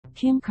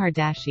Kim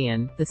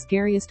Kardashian, the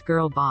scariest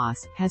girl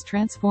boss, has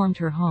transformed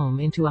her home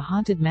into a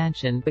haunted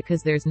mansion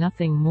because there's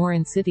nothing more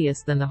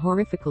insidious than the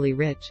horrifically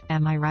rich,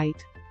 am I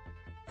right?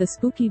 The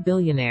spooky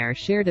billionaire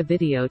shared a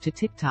video to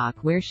TikTok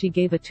where she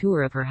gave a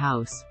tour of her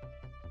house.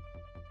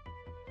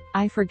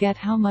 I forget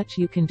how much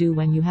you can do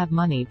when you have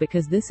money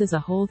because this is a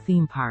whole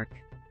theme park.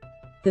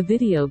 The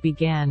video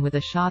began with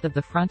a shot of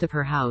the front of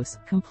her house,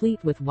 complete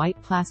with white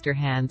plaster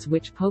hands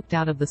which poked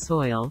out of the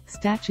soil,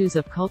 statues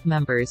of cult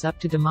members up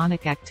to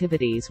demonic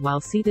activities while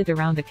seated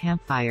around a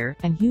campfire,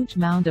 and huge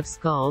mound of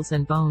skulls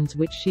and bones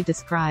which she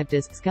described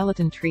as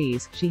skeleton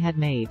trees she had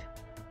made.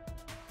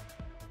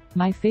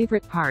 My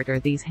favorite part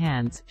are these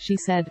hands, she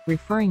said,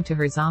 referring to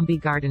her zombie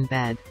garden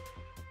bed.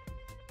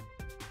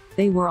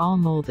 They were all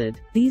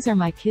molded. These are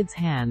my kids'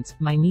 hands,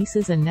 my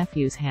nieces and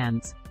nephews'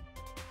 hands.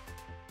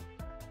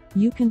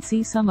 You can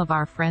see some of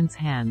our friends'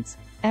 hands.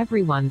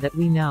 Everyone that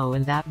we know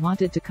and that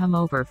wanted to come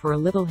over for a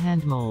little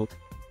hand mold.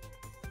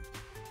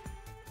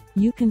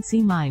 You can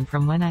see mine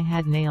from when I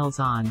had nails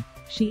on.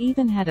 She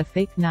even had a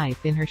fake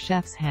knife in her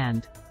chef's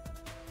hand.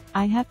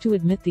 I have to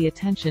admit the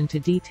attention to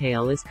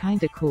detail is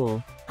kinda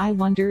cool. I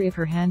wonder if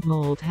her hand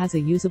mold has a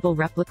usable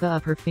replica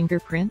of her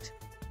fingerprint?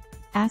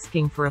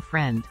 Asking for a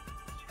friend.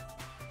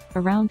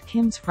 Around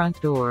Kim's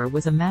front door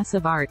was a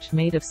massive arch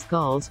made of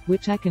skulls,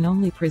 which I can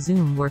only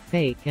presume were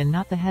fake and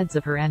not the heads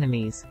of her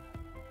enemies.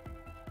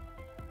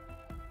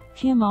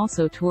 Kim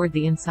also toured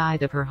the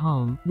inside of her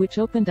home, which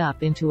opened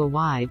up into a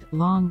wide,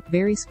 long,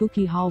 very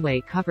spooky hallway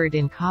covered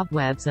in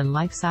cobwebs and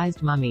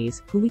life-sized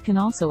mummies, who we can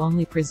also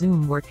only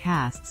presume were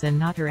casts and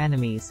not her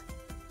enemies.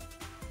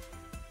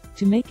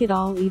 To make it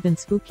all even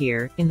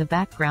spookier, in the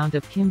background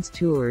of Kim's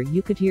tour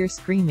you could hear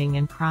screaming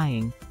and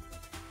crying.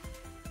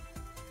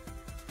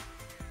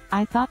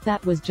 I thought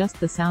that was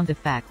just the sound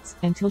effects,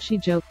 until she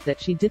joked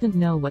that she didn't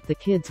know what the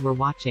kids were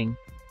watching.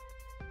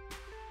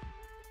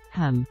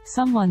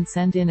 Someone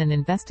send in an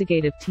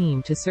investigative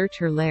team to search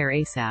her lair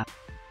ASAP.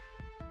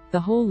 The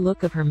whole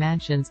look of her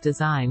mansion's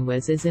design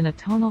is in a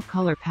tonal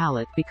color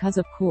palette because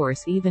of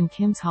course even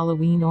Kim's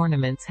Halloween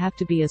ornaments have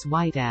to be as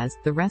white as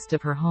the rest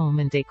of her home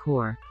and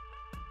decor.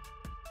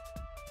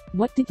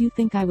 What did you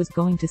think I was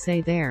going to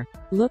say there?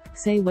 Look,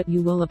 say what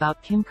you will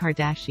about Kim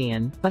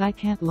Kardashian, but I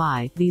can't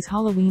lie, these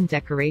Halloween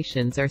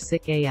decorations are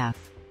sick AF.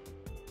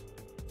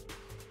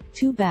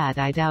 Too bad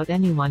I doubt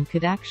anyone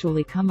could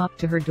actually come up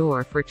to her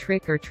door for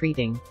trick or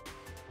treating.